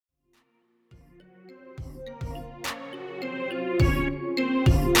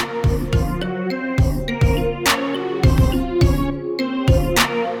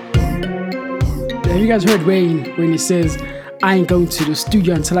guys heard Wayne when he says, I ain't going to the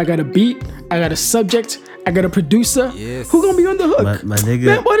studio until I got a beat, I got a subject, I got a producer. Yes. Who gonna be on the hook? My nigga,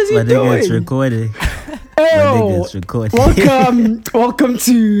 Man, what is he my doing? nigga, it's recording. Hey, It's recording. welcome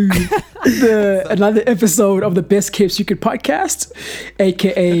to another episode of the Best Kept Secret podcast,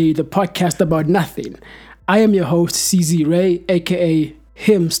 aka the podcast about nothing. I am your host, CZ Ray, aka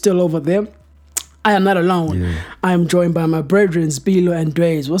him still over there. I am not alone. Yeah. I am joined by my brethren, Bilo and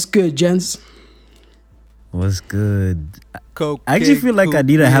Dres. What's good, gents? What's good? Cocaine, I actually feel like I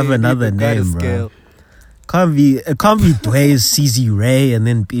need to have another name, bro. Can't be Dwayne CZ Ray and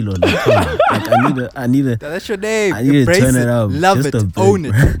then Bilo. Like, come on. Like, I need to. That's your name. I need to Embrace turn it it. up. Love just it. a bit, Own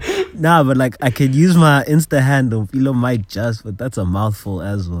bro. it. Nah, but like I could use my Insta handle. Bilo might just, but that's a mouthful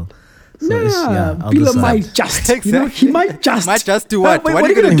as well. So I'll Bilo decide. might just. Exactly. You know, he might just. Might just do what? Wait, What are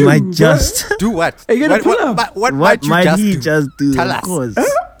you gonna He do? might bro? just. Do what? Are you gonna pull up? What What might you just do? Tell Of us. course.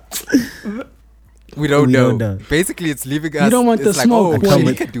 We don't We know. don't know. Basically, it's leaving us. don't want it's the like, smoke, oh, boy. shit,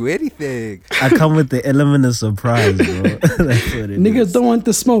 he can do anything. I come with the element of surprise, bro. That's what it Niggas is. don't want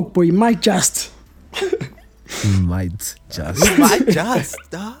the smoke, but you might just. He might just. Might just.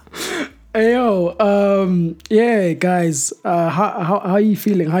 Hey, yo, yeah, guys, how are you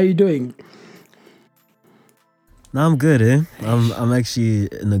feeling? How are you doing? No, I'm good, eh? I'm actually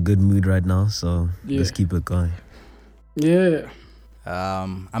in a good mood right now, so let's Yeah. keep it going. Yeah.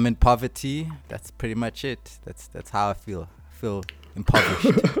 I'm in poverty. That's pretty much it. That's how I feel. I feel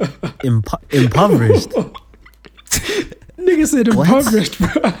impoverished. Impoverished. Nigga said What? impoverished,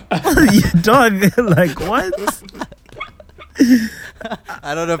 bro. You dog, like what?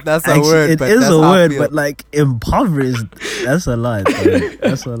 I don't know if that's a Actually, word, it but is that's a how I word, feel. but like impoverished, that's a lot. Dog.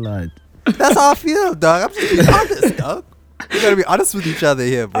 That's a lot. That's how I feel, dog. I'm just being honest, dog. We gotta be honest with each other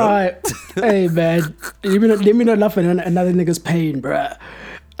here, bro. Alright, hey man, let me not laugh at another nigga's pain, bruh.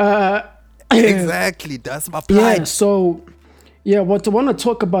 Exactly. That's my Yeah. plight. So, yeah, what I want to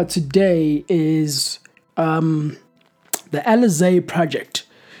talk about today is the Elizée project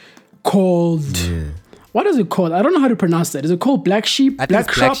called. Yeah. What is it called? I don't know how to pronounce that. Is it called Black Sheep? I think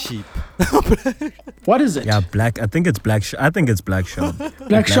it's Black Shop? Sheep. What is it? Yeah, black. I think it's black. I think it's black shop.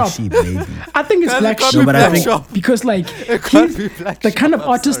 Black Shop. sheep, maybe. I think it's It Black can't Sheep. be but I Black think- Shop. Because like It can't he- be Black the kind of Shop,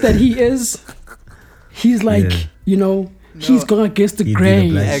 I'm artist sorry. that he is, he's like, Yeah. you know, he's going against the He'd be the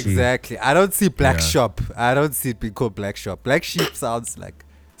grain. Black Sheep. Exactly. I don't see Black Yeah. Shop. I don't see it being called Black Shop. Black Sheep sounds like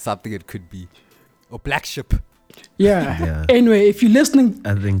something it could be. Or Black Ship. Yeah. Yeah. Anyway, if you're listening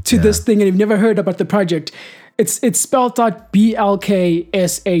I think to this thing and you've never heard about the project, it's spelled out BLK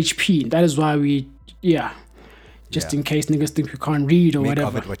SHP. That is why we, just Yeah. in case niggas think we can't read or Make whatever.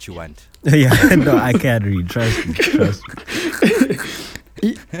 of it what you want. Yeah, no, I can't read. Trust me.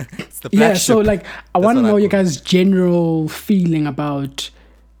 It's the Black Yeah, Ship. so like I want to what I know your call it. guys' general feeling about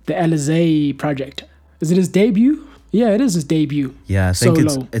the Elizée project. Is it his debut? Yeah, it is his debut. Yeah, I think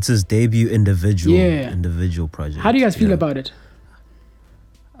Solo. it's his debut individual Yeah. project. How do you guys feel Yeah. about it?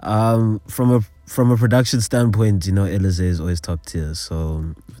 From a production standpoint, you know, Elizée is always top tier, so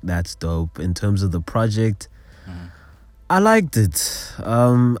that's dope. In terms of the project, I liked it.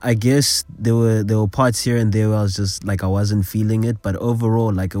 I guess there were parts here and there where I was just like I wasn't feeling it, but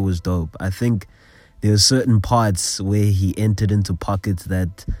overall, like it was dope. I think there were certain parts where he entered into pockets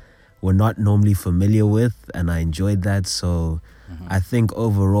that we're not normally familiar with, and I enjoyed that. So I think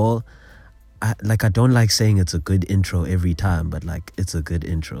overall, I don't like saying it's a good intro every time, but like it's a good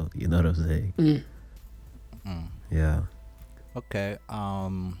intro. You know what I'm saying? Yeah. Okay.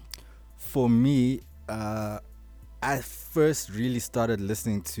 For me, I first really started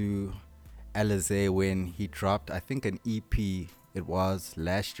listening to Elizée when he dropped, I think, an EP. It was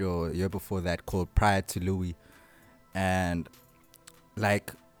last year or year before that, called Prior to Louis. And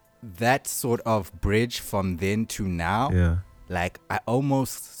like that sort of bridge from then to now, Yeah. like I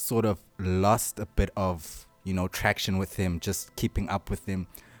almost sort of lost a bit of, you know, traction with him, just keeping up with him,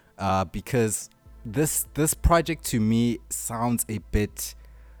 because this project to me sounds a bit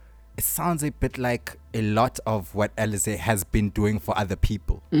like a lot of what Elizée has been doing for other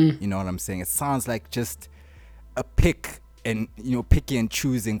people. You know what I'm saying? It sounds like just a pick and, you know, picking and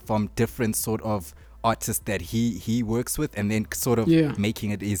choosing from different sort of artists that he works with, and then sort of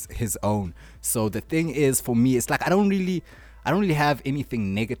making it his own. So the thing is, for me, it's like I don't really have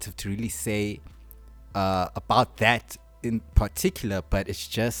anything negative to really say about that in particular, but it's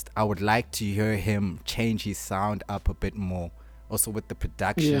just I would like to hear him change his sound up a bit more, also with the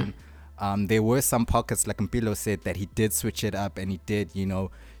production. There were some pockets, like Mpilo said, that he did switch it up and he did, you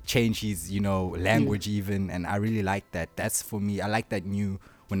know, change his, you know, language even, and I really like that. That's for me. I like that new,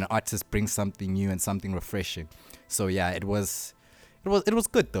 when an artist brings something new and something refreshing. So yeah, it was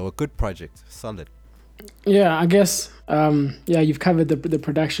good though, a good project, solid. Yeah, I guess. You've covered the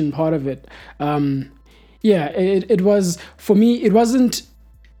production part of it. It was for me. It wasn't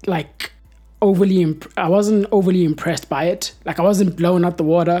like I wasn't overly impressed by it. Like I wasn't blown out the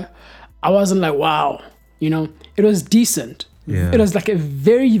water. I wasn't like wow. It was decent. Yeah. It was like a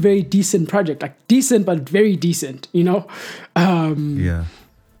very very decent project. Like decent but very decent. Yeah. Yeah.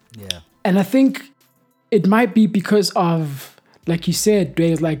 And I think it might be because of, like you said,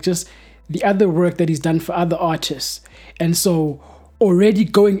 Dwayne, like just the other work that he's done for other artists. And so already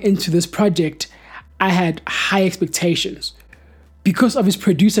going into this project, I had high expectations because of his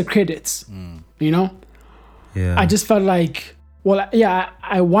producer credits, Yeah. I just felt like,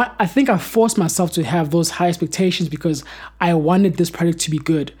 I think I forced myself to have those high expectations because I wanted this project to be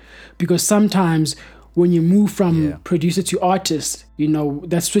good. Because sometimes when you move from producer to artist,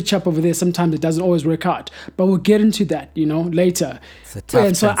 that switch up over there, sometimes it doesn't always work out. But we'll get into that, later. It's a tough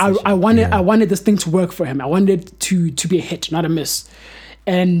And so I wanted this thing to work for him. I wanted it to be a hit, not a miss.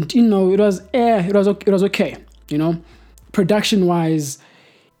 And it was okay. Production wise,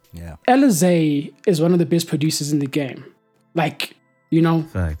 Elizée is one of the best producers in the game. Like,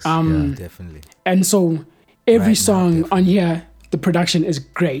 Facts. Definitely. And so every song on here, the production is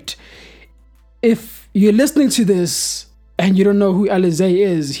great. If you're listening to this and you don't know who Elizée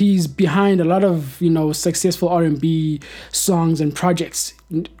is, he's behind a lot of, successful R&B songs and projects.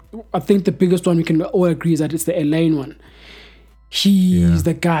 I think the biggest one we can all agree is that it's the Elaine one. He's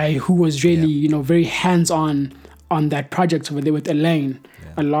the guy who was really, very hands-on on that project over there with Elaine,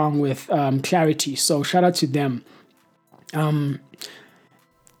 along with Clarity. So shout out to them.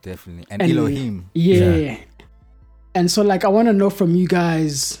 Definitely. And Elohim. Yeah. And so, I want to know from you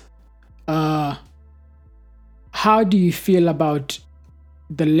guys, how do you feel about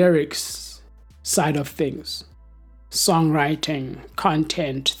the lyrics side of things? Songwriting,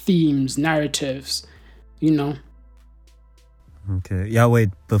 content, themes, narratives, Okay. Yeah, wait.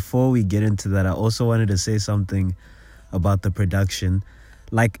 Before we get into that, I also wanted to say something about the production.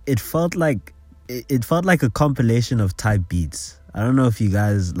 Like, it felt like a compilation of type beats. I don't know if you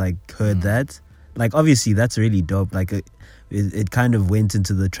guys heard that. Like, obviously that's really dope. Like it kind of went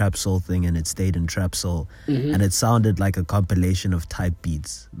into the trap soul thing and it stayed in trap soul, and it sounded like a compilation of type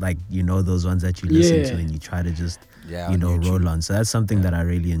beats. Like, those ones that you listen to and you try to just roll on. So that's something that I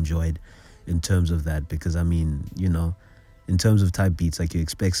really enjoyed in terms of that, because I mean, in terms of type beats, like you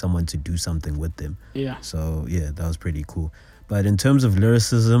expect someone to do something with them. Yeah. So yeah, that was pretty cool. But in terms of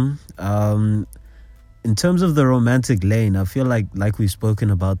lyricism, in terms of the romantic lane, I feel like we've spoken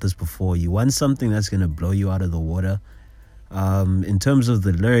about this before. You want something that's gonna blow you out of the water. In terms of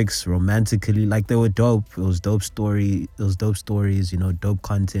the lyrics, romantically, they were dope. It was dope story. It was dope stories. Dope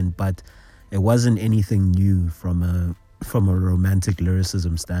content. But it wasn't anything new from a romantic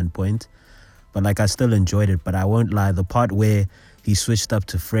lyricism standpoint. But I still enjoyed it. But I won't lie, the part where he switched up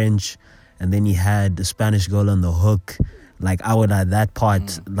to French, and then he had the Spanish girl on the hook, that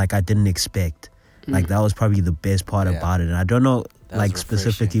part, I didn't expect. That was probably the best part about it. And I don't know,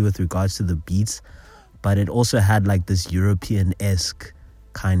 specifically with regards to the beats, but it also had this European-esque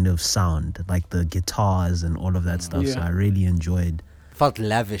kind of sound, the guitars and all of that stuff. So I really enjoyed. Felt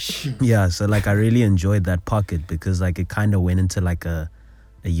lavish. Yeah, so I really enjoyed that pocket because it kind of went into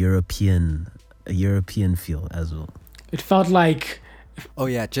a European feel as well. It felt like. Oh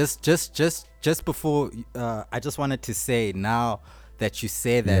yeah, just before, I just wanted to say, now that you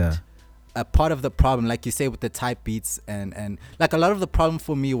say that, a part of the problem, like you say, with the type beats and a lot of the problem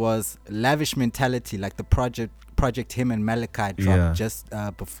for me was lavish mentality, the project him and Malachi dropped just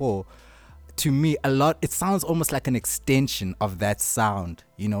before. To me, it sounds almost like an extension of that sound,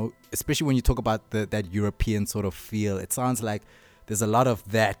 especially when you talk about that European sort of feel. It sounds like there's a lot of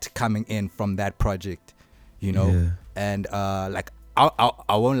that coming in from that project, and I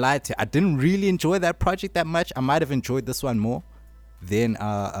won't lie to you, I didn't really enjoy that project that much. I might have enjoyed this one more than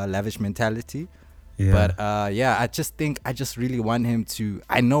Lavish Mentality. But I just really want him to.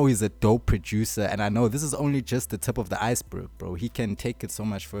 I know he's a dope producer, and I know this is only just the tip of the iceberg, bro. He can take it so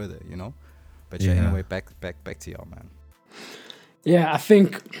much further, But anyway, back to y'all, man. Yeah, I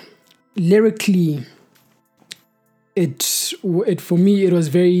think lyrically, it for me it was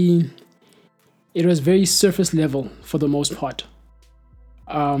very surface level for the most part.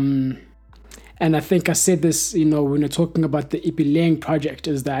 And I think I said this, when we're talking about the Ipileng project,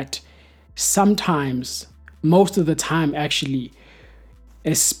 is that sometimes, most of the time actually,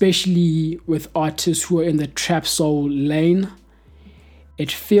 especially with artists who are in the trap soul lane,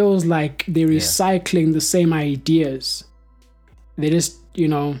 it feels like they're recycling the same ideas. They just,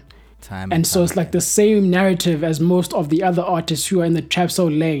 And so it's like the same narrative as most of the other artists who are in the trap soul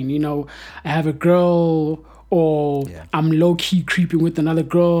lane. You know, I have a girl, or I'm low key creeping with another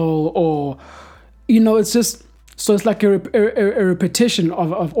girl, or, you know, it's just, so it's like a repetition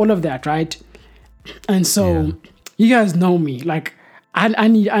of all of that, right? And so you guys know me, like I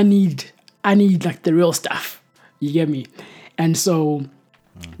need like the real stuff. You get me? And so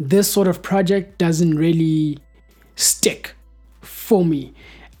this sort of project doesn't really stick for me,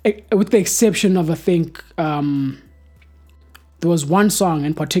 with the exception of, I think, there was one song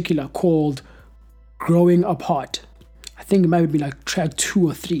in particular called Growing Apart. I think it might be like track 2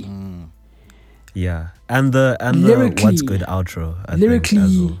 or 3. Yeah. And the What's Good outro. I lyrically, think,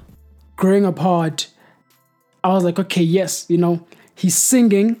 as well. Growing Apart, I was like, okay, yes, you know, he's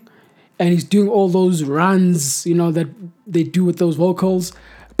singing and he's doing all those runs, you know, that they do with those vocals,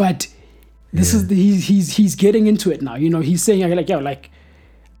 but this is he's getting into it now. You know, he's saying like, yo, like,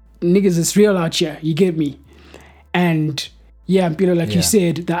 niggas, it's real out here. You get me? And you know, like you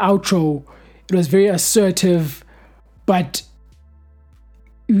said, the outro, it was very assertive, but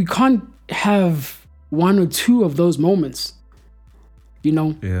we can't have 1 or 2 of those moments. You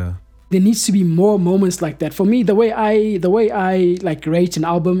know? Yeah. There needs to be more moments like that. For me, the way I like rate an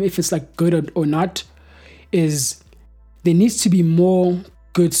album, if it's like good or not, is there needs to be more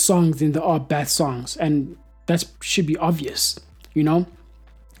good songs than there are bad songs, and that should be obvious, you know.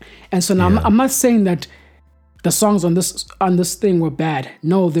 And so now I'm not saying that the songs on this thing were bad.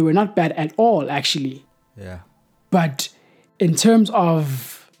 No, they were not bad at all, actually. Yeah. But in terms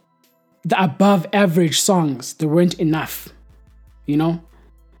of the above average songs, there weren't enough, you know.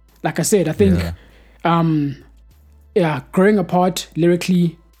 Like I said, I think, Growing Apart,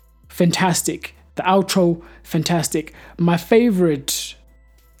 lyrically, fantastic. The outro, fantastic. My favorite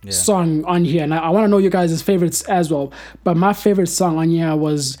song on here, and I want to know you guys' favorites as well, but my favorite song on here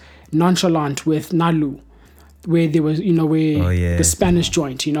was Nonchalant with Nalu, where there was, you know, the Spanish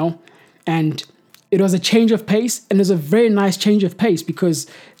joint, you know, and it was a change of pace, and it was a very nice change of pace because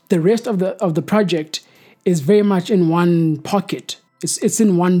the rest of the project is very much in one pocket. It's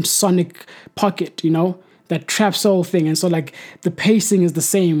in one sonic pocket, you know, that trap soul thing. And so like the pacing is the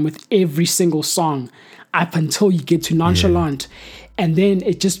same with every single song up until you get to Nonchalant. And then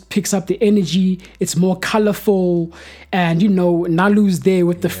it just picks up the energy. It's more colorful. And, you know, Nalu's there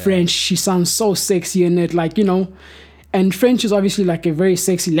with the French. She sounds so sexy in it, like, you know. And French is obviously like a very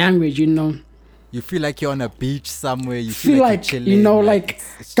sexy language, you know. You feel like you're on a beach somewhere. You feel like you're chilling, you know, like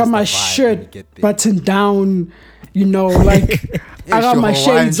got my shirt buttoned down, you know, like I got my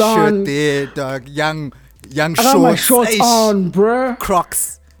shades on. There, dog. Young I shorts. got my shorts on, bruh.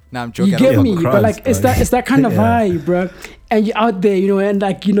 Crocs. Nah, I'm joking. You get me? Crocs, but like it's that kind of vibe, bruh. And you're out there, you know, and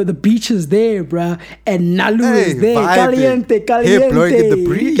like, you know, the beach is there, bruh. And Nalu is there. Caliente. Hair blowing in the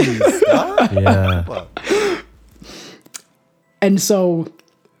breeze. Yeah. And so,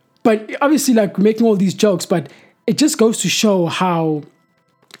 but obviously, like, making all these jokes, but it just goes to show how,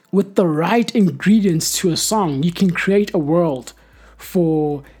 with the right ingredients to a song, you can create a world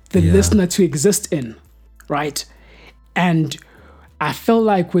for the listener to exist in, right? And I feel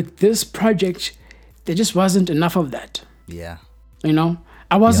like with this project, there just wasn't enough of that. Yeah. You know?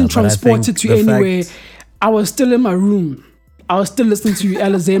 I wasn't transported to anywhere. I was still in my room. I was still listening to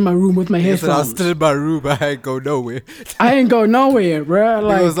Elizée in my room with my headphones. I was still in my room. I ain't go nowhere. I ain't go nowhere, bro.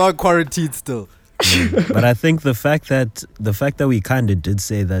 Like, it was on quarantine still. But I think the fact that we kind of did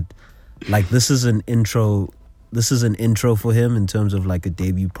say that, like, this is an intro for him in terms of like a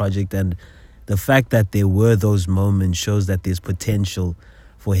debut project, and the fact that there were those moments shows that there's potential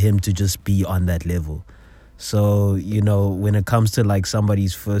for him to just be on that level. So, you know, when it comes to like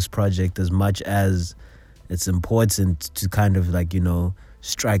somebody's first project, as much as it's important to kind of like, you know,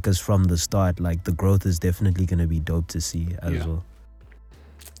 strike us from the start, like the growth is definitely going to be dope to see as well.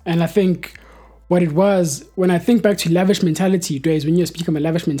 And I think what it was, when I think back to Lavish Mentality days, when you speak of a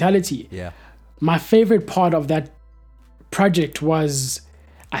Lavish Mentality, my favorite part of that project was,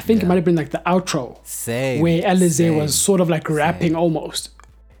 I think it might have been like the outro, where Elizée was sort of like rapping almost,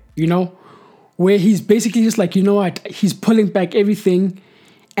 you know, where he's basically just like, you know what, he's pulling back everything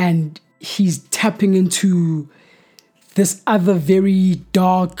and he's tapping into this other very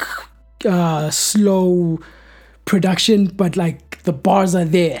dark, slow production, but like the bars are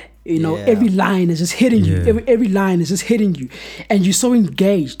there. You know, every line is just hitting you. Every line is just hitting you. And you're so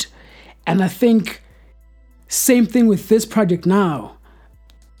engaged. And I think same thing with this project now.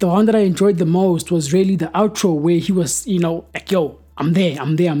 The one that I enjoyed the most was really the outro where he was, you know, like, yo, I'm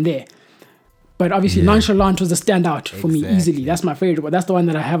there. But obviously Nonchalant was the standout for me easily. That's my favorite one. That's the one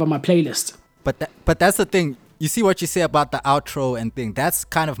that I have on my playlist. But that's the thing. you see what you say about the outro and thing. That's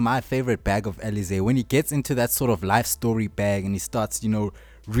kind of my favorite bag of Elizée. When he gets into that sort of life story bag and he starts,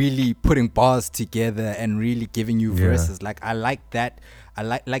 really putting bars together and really giving you verses. Like, I like that. I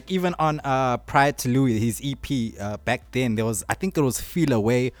like even on prior to Louis, his EP back then, I think it was Feel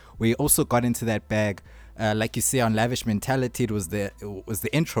Away, where he also got into that bag. Like you say on Lavish Mentality, it was the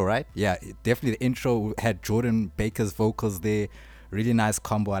intro, right? Yeah, definitely the intro had Jordan Baker's vocals there. Really nice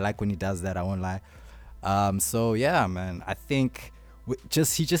combo. I like when he does that, I won't lie. So yeah, man, I think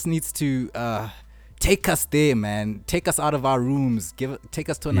he just needs to take us there, man. Take us out of our rooms. Take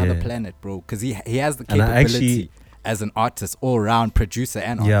us to another planet, bro. Because he has the capability as an artist, all around producer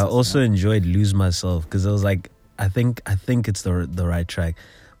and artist. Yeah, I also enjoyed Lose Myself because I was like, I think it's the right track,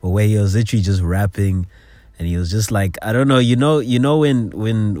 but where he was literally just rapping. And he was just like, I don't know,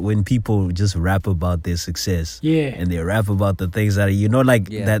 when people just rap about their success, and they rap about the things that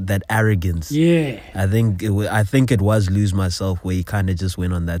that arrogance. Yeah, I think it was Lose Myself where he kind of just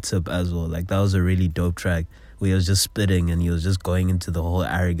went on that tip as well. Like that was a really dope track where he was just spitting and he was just going into the whole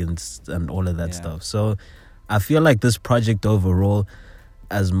arrogance and all of that stuff. So I feel like this project overall,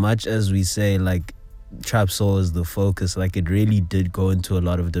 as much as we say like Trap Soul is the focus, like it really did go into a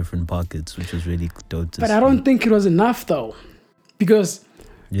lot of different pockets, which was really dope to see. I don't think it was enough though, because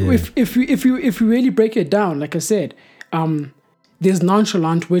if you really break it down, like I said, there's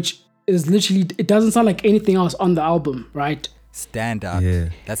Nonchalant, which is literally, it doesn't sound like anything else on the album, right?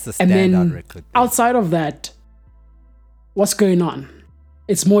 Standout. That's the standout record. Outside of that, what's going on?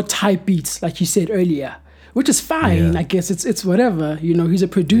 It's more type beats, like you said earlier, which is fine. I guess it's whatever. He's a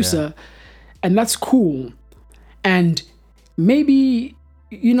producer. And that's cool. And maybe,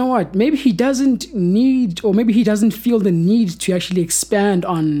 you know what? Maybe he doesn't need, or maybe he doesn't feel the need to actually expand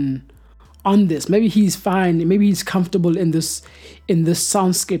on this. Maybe he's fine. Maybe he's comfortable in this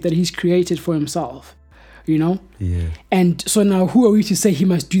soundscape that he's created for himself. Yeah. And so now, who are we to say he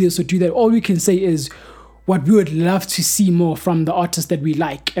must do this or do that? All we can say is what we would love to see more from the artists that we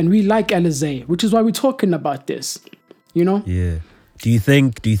like, and we like Elizée, which is why we're talking about this. Yeah. Do you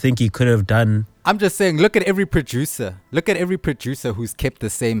think he could have done? I'm just saying, look at every producer. Look at every producer who's kept the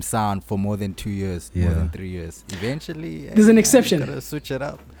same sound for more than 2 years, more than 3 years. Eventually, there's an exception. You gotta switch it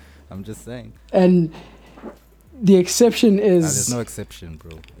up. I'm just saying. And the exception is. There's no exception,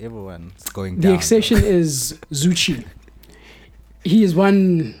 bro. Everyone's going down. The exception is Zoocci. He is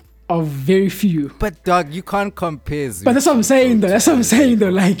one of very few. But dog, you can't compare Zoocci. But that's what I'm saying, though.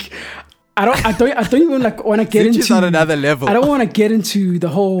 Like. I don't even want to get into on another level. I don't want to get into the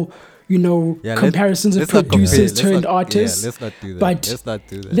whole, comparisons of producers turned artists. Let's not do that. But let's not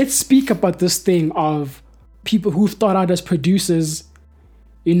do that. Let's speak about this thing of people who start out as producers,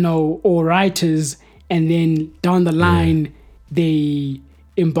 or writers, and then down the line they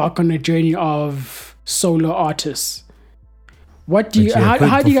embark on a journey of solo artists. What do you?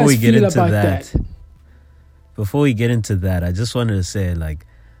 How do you guys feel about that? Before we get into that, I just wanted to say, like,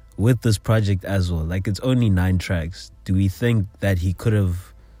 with this project as well, like, it's only 9 tracks. Do we think that he could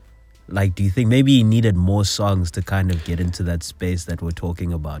have, like, do you think maybe he needed more songs to kind of get into that space that we're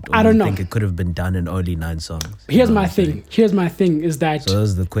talking about? Or I don't know. Do you think it could have been done in only 9 songs? Here's my thing is that... So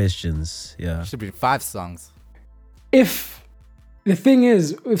those are the questions, It should be 5 songs. If the thing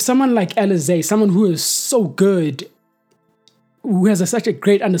is, if someone like Elizée, someone who is so good, who has such a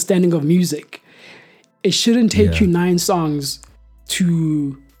great understanding of music, it shouldn't take you 9 songs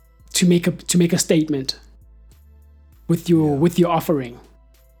to make a statement with your offering,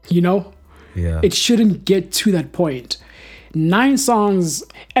 it shouldn't get to that point. 9 songs,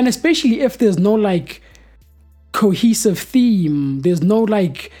 and especially if there's no like cohesive theme, there's no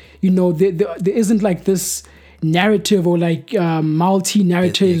like there isn't like this narrative or like multi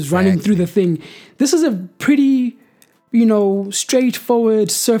narratives running through the thing. This is a pretty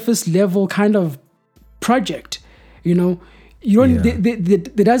straightforward surface level kind of project. You don't.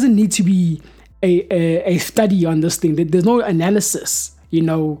 There doesn't need to be a study on this thing. There's no analysis.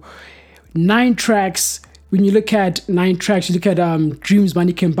 9 tracks. When you look at 9 tracks, you look at "Dreams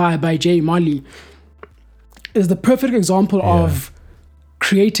Money Can Buy" by Jay Marley. Is the perfect example of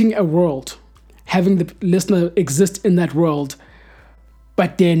creating a world, having the listener exist in that world,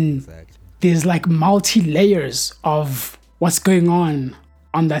 but then there's like multi layers of what's going on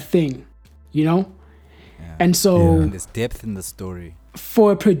that thing. And so and there's depth in the story.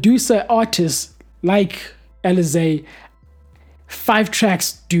 For a producer artist like Elizée, 5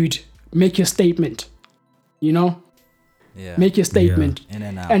 tracks, dude, make your statement. Make your statement. In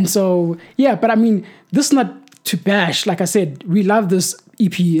and out. And so, but I mean, this is not to bash. Like I said, we love this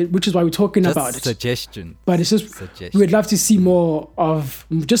EP, which is why we're talking Just about it. Suggestion. But it's just Suggestion. we'd love to see more of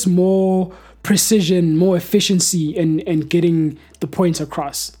just more precision, more efficiency in getting the points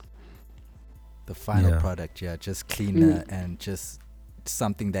across. The final product, just cleaner and just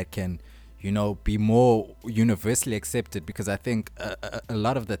something that can, be more universally accepted. Because I think a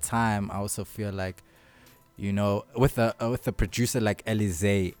lot of the time I also feel like, with a producer like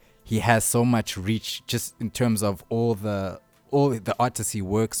Elizée, he has so much reach just in terms of all the artists he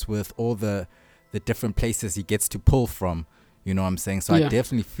works with, all the different places he gets to pull from. You know what I'm saying? So I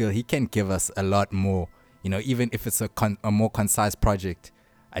definitely feel he can give us a lot more. Even if it's a more concise project,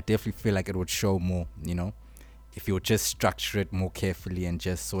 I definitely feel like it would show more. If you would just structure it more carefully and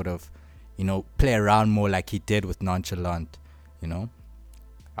just sort of, play around more like he did with Nonchalant.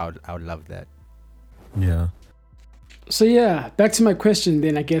 I would love that. Yeah. So back to my question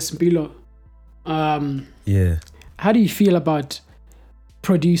then, I guess, Mpilo. How do you feel about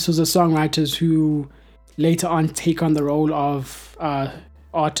producers or songwriters who later on take on the role of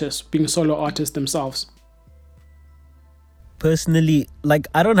artists, being solo artists themselves? Personally,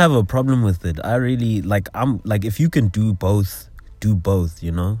 I don't have a problem with it. I really if you can do both,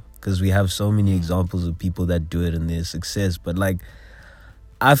 because we have so many examples of people that do it and their success. But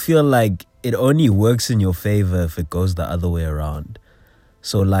I feel like it only works in your favor if it goes the other way around.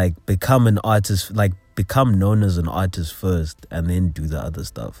 So become an artist, become known as an artist first and then do the other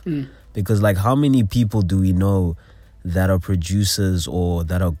stuff. Because how many people do we know that are producers or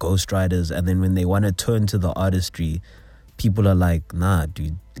that are ghostwriters, and then when they want to turn to the artistry, people are like, nah,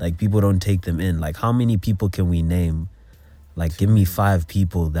 dude, people don't take them in. How many people can we name? Give me 5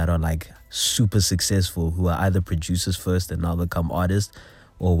 people that are super successful who are either producers first and now become artists,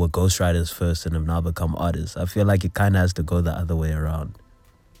 or were ghostwriters first and have now become artists. I feel like it kind of has to go the other way around.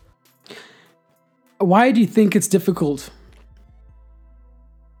 Why do you think it's difficult?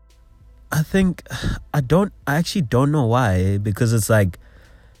 I actually don't know why, because it's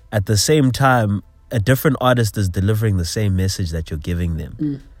at the same time, a different artist is delivering the same message that you're giving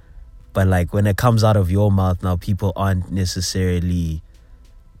them. But when it comes out of your mouth now, people aren't necessarily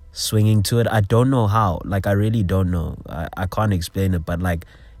swinging to it. I don't know how. I really don't know. I can't explain it, but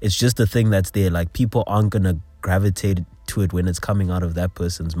it's just a thing that's there. People aren't gonna gravitate to it when it's coming out of that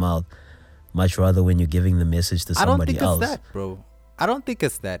person's mouth, much rather when you're giving the message to somebody else. I don't think it's that, bro. I don't think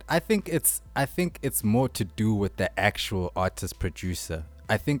it's that. I think it's more to do with the actual artist producer.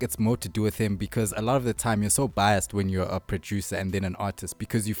 I think it's more to do with him, because a lot of the time you're so biased when you're a producer and then an artist,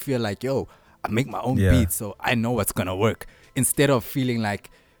 because you feel like, yo, I make my own beats, so I know what's gonna work, instead of feeling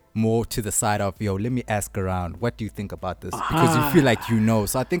more to the side of, yo, let me ask around, what do you think about this? Because you feel like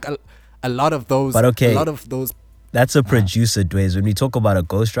So I think a lot of those, that's a producer, Dwayne. When we talk about a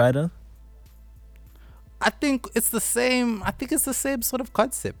ghostwriter, I think it's the same sort of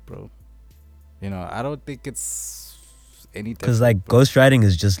concept, bro. I don't think it's any different. Because ghostwriting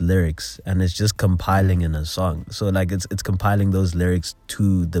is just lyrics, and it's just compiling in a song. So it's compiling those lyrics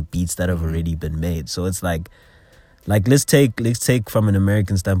to the beats that have already been made. So it's let's take from an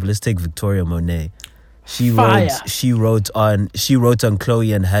American standpoint, let's take Victoria Monet. She wrote on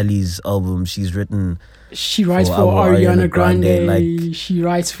Chloe and Halle's album. She writes for Ariana Grande. She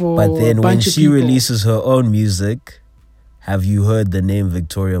writes for But then a when bunch of she people. releases her own music, have you heard the name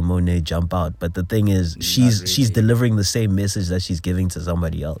Victoria Monet jump out? But the thing is, she's delivering the same message that she's giving to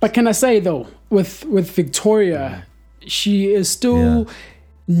somebody else. But can I say though, with Victoria, she is still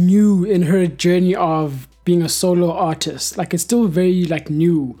new in her journey of being a solo artist. It's still very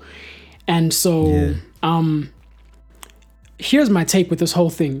new. And so here's my take with this whole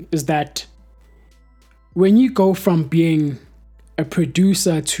thing, is that when you go from being a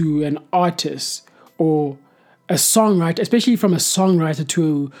producer to an artist, or a songwriter, especially from a songwriter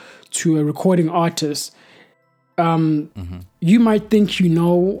to a recording artist, you might think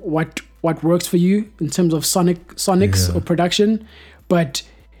what works for you in terms of sonics or production, but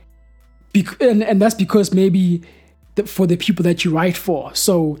and that's because maybe for the people that you write for.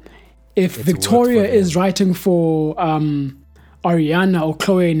 So if It's Victoria is writing for Ariana or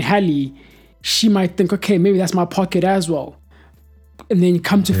Chloe and Halle, she might think, okay, maybe that's my pocket as well. And then you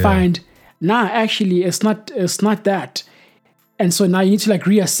come to find, nah, actually, it's not that. And so now you need to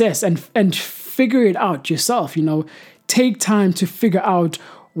reassess and figure it out yourself. Take time to figure out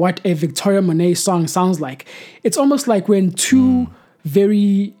what a Victoria Monet song sounds like. It's almost like when two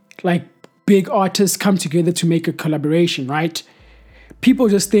very big artists come together to make a collaboration, right? People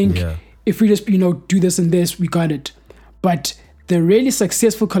just think if we just do this and this, we got it. But the really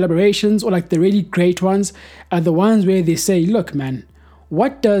successful collaborations, or the really great ones, are the ones where they say, look, man,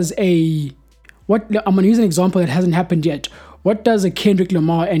 I'm going to use an example that hasn't happened yet. what does a Kendrick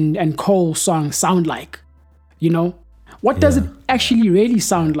Lamar and Cole song sound like? You know, what does it actually really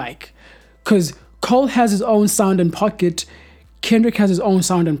sound like? Because Cole has his own sound and pocket, Kendrick has his own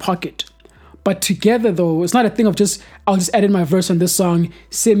sound and pocket. But together, though, it's not a thing of just, I'll just add in my verse on this song,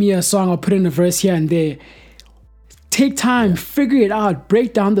 send me a song, I'll put in a verse here and there. Take time, figure it out,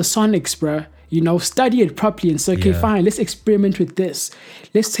 break down the sonics, bruh. You know, study it properly and say, okay, fine, let's experiment with this.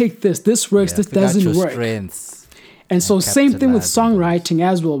 Let's take this. This works, this doesn't work. And so same thing with songwriting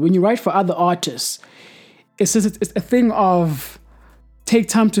as well. When you write for other artists, it's a thing of take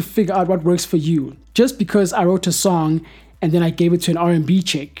time to figure out what works for you. Just because I wrote a song and then I gave it to an R&B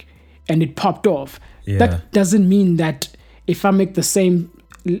chick and it popped off, that doesn't mean that if I make the same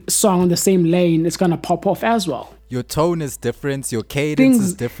song on the same lane, it's gonna pop off as well. Your tone is different, your cadence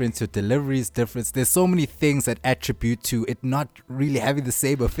is different, your delivery is different. There's so many things that attribute to it not really having the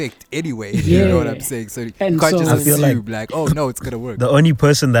same effect anyway. You know what I'm saying? So you can't just assume like, oh no, it's gonna work. The only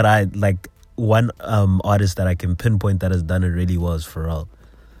person that I like, one artist that I can pinpoint that has done it really well is Pharrell.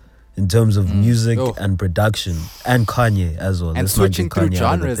 In terms of music and production, and Kanye as well. And switching through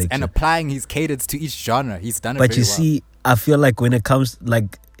genres and applying his cadence to each genre. He's done it very well. But you see, I feel like when it comes,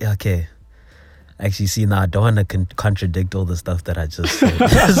 like, okay, actually, see, now I don't want to contradict all the stuff that I just said.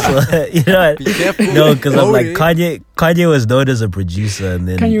 So, you know, be careful. No, because I'm like, Kanye was known as a producer, and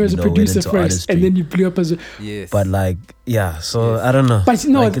then Kanye was a producer first, artistry. and then you blew up as a... Yes. But like, so I don't know. But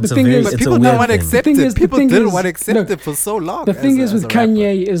no, like, the thing is... But people don't want to accept it. People didn't want to accept it for so long. The thing is with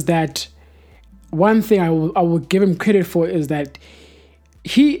Kanye is that one thing I will give him credit for is that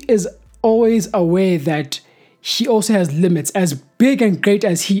he is always aware that he also has limits. As big and great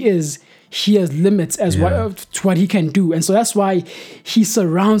as he is, he has limits as to what he can do. And so that's why he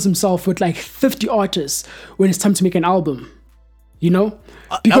surrounds himself with like 50 artists when it's time to make an album. You know?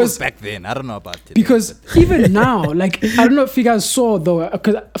 Because that was back then. I don't know about today. Because even now, like, I don't know if you guys saw though,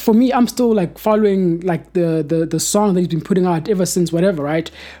 because for me, I'm still like following like the song that he's been putting out ever since whatever,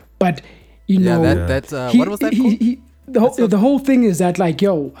 right? But you know, what was that called? The whole thing is that like,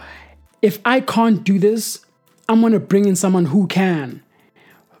 yo, if I can't do this, I'm gonna bring in someone who can.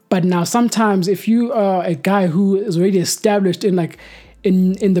 But now sometimes if you are a guy who is already established in like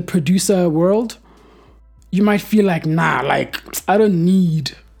in the producer world, you might feel like, nah, like I don't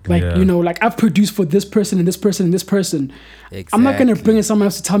need, like, you know, like I've produced for this person and this person and this person. Exactly. I'm not gonna bring in someone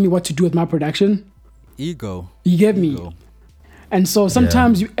else to tell me what to do with my production. Ego. You get me? And so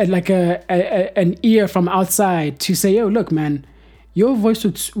sometimes you like an ear from outside to say, yo, look, man, your voice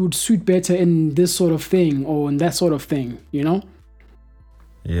would suit better in this sort of thing or in that sort of thing, you know?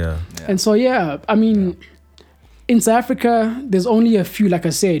 Yeah. And so, I mean, in South Africa, there's only a few, like I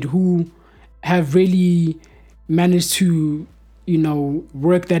said, who have really managed to, you know,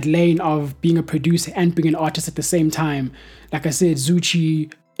 work that lane of being a producer and being an artist at the same time. Like I said,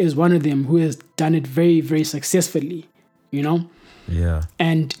 Zuchi is one of them who has done it very, very successfully, you know? Yeah.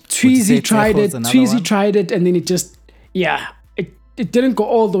 And Tweezy tried it, and then it just, it didn't go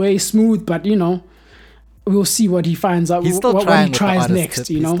all the way smooth, but, you know, we'll see what he finds out. He's still what trying he tries next,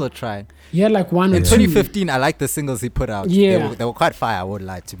 you know? He's still trying. Yeah, like one or in two. 2015, I like the singles he put out. Yeah. They were quite fire, I won't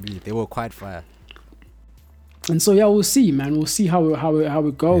lie to me. They were quite fire. And so, we'll see, man. We'll see how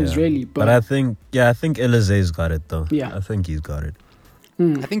it goes, really. But I think Elisée's got it, though. Yeah. I think he's got it.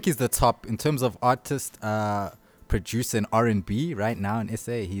 I think he's the top in terms of artist, producer in R&B right now in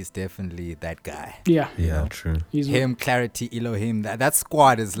SA. He's definitely that guy. Yeah. Yeah, true. He's him, Clarity, Elohim. That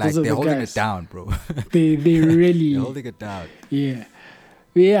squad is like, they're holding it down, bro. They really... They're holding it down. Yeah.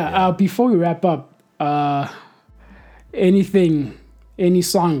 Before we wrap up, any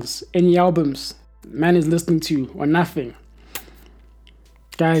songs, any albums man is listening to or nothing?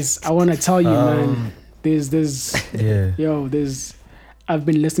 Guys, I want to tell you, man, there's I've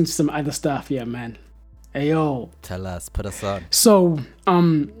been listening to some other stuff, man. Hey, yo. Tell us, put us on. So,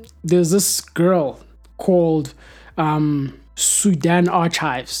 there's this girl called Sudan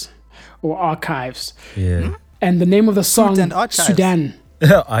Archives. Yeah. And the name of the song, Sudan. Archives.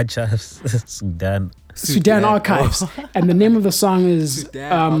 Sudan Archives. And the name of the song is...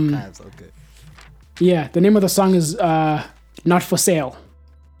 Sudan Archives, okay. Yeah, the name of the song is Not For Sale.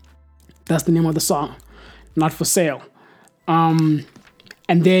 That's the name of the song. Not For Sale. And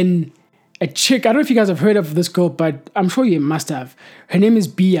then a chick, I don't know if you guys have heard of this girl, but I'm sure you must have. Her name is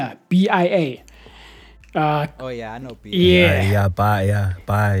Bia, B-I-A. I know Bia.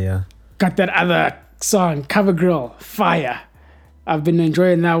 Bye. Got that other song, Cover Girl, fire. I've been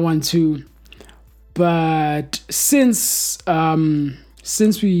enjoying that one too. But since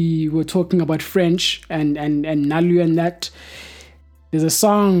we were talking about French and Nalu and that, there's a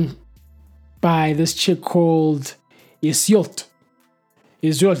song by this chick called Yesilt.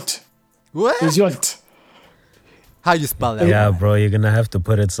 What? How you spell that? Yeah, bro, you're gonna have to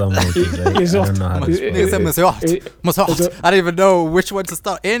put it somewhere. 'Cause I don't know how to spell it. I don't even know which one to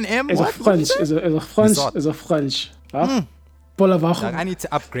start. NM? Is a French. Is a French. Huh? Like, I need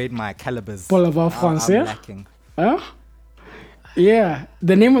to upgrade my calibers. I'm lacking. Huh? Yeah.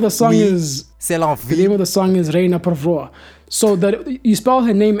 The name of the song is Reina Provroa. So you spell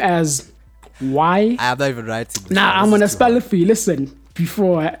her name as Y. I'm not even writing this. Nah, I'm gonna spell it for you. Listen,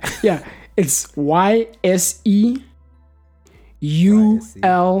 before it's YSEULT.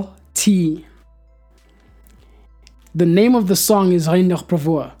 The name of the song is Reina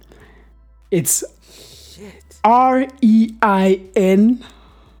Provroa. It's REIN.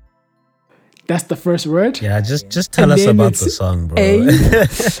 That's the first word. Yeah, just tell us about the song, bro.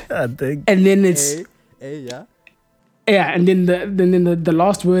 I think. And then it's yeah. Yeah, and then the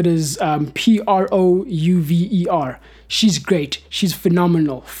last word is PROUVER. She's great. She's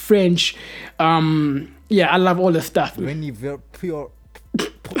phenomenal. French. I love all the stuff. When you pure,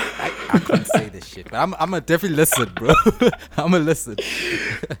 I can't say this shit, but I'm gonna definitely listen, bro. I'm gonna listen.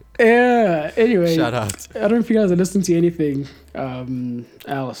 Yeah. Anyway, shout out. I don't know if you guys are listening to anything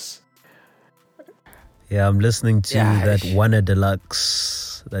else. Yeah, I'm listening to that Wanna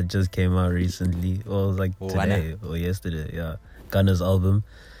Deluxe that just came out recently, or like today or yesterday. Yeah, Gunna's album,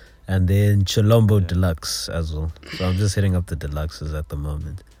 and then Chilombo Deluxe as well. So I'm just hitting up the deluxes at the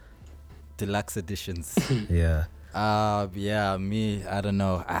moment. Deluxe editions. Yeah. Me, I don't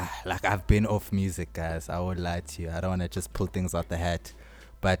know. Like, I've been off music, guys. I won't lie to you. I don't want to just pull things out the hat.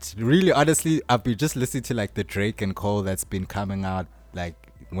 But really, honestly, I've been just listening to like the Drake and Cole that's been coming out, like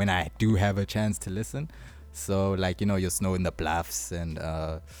when I do have a chance to listen. So like, your Snow in the Bluffs and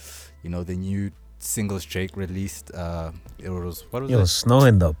the new singles Drake released. It was, what was it? Snow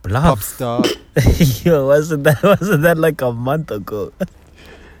in the Bluffs. Popstar. Yo, wasn't that like a month ago?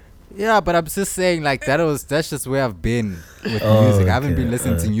 Yeah, but I'm just saying, like, that's just where I've been with music. I haven't been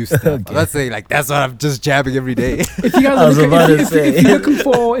listening to new stuff. I'm not saying like that's what I'm just jabbing every day. If you guys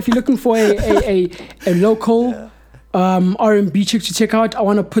if you're looking for a local R&B chick to check out, I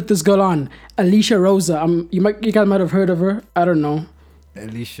want to put this girl on, Alicia Rosa. You guys might have heard of her. I don't know.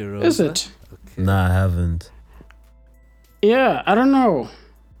 Alicia Rosa. Is it? Okay. Nah, I haven't. Yeah, I don't know.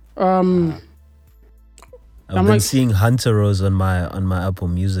 I've been seeing Hunter Rose on my Apple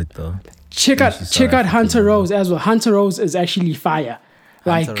Music though. Check out Hunter Rose as well. Hunter Rose is actually fire.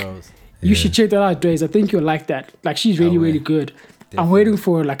 Like, Hunter Rose. You should check that out, Dre's. I think you'll like that. Like, she's really, really good. Definitely. I'm waiting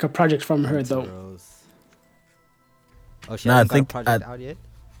for like a project from her though. Rose. Oh, she hasn't got a project out yet?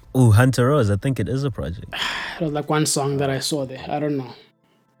 Oh, Hunter Rose. I think it is a project. It was like one song that I saw there. I don't know.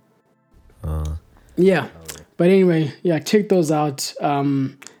 Yeah. But anyway, check those out.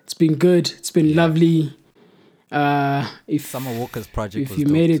 It's been good. It's been lovely. If Summer Walker's project, if you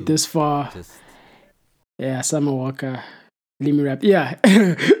made it this far, Summer Walker, let me rap.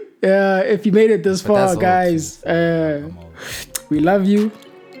 If you made it this far, guys, we love you.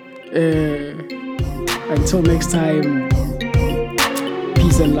 Until next time,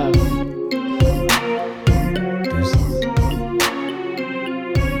 peace and love.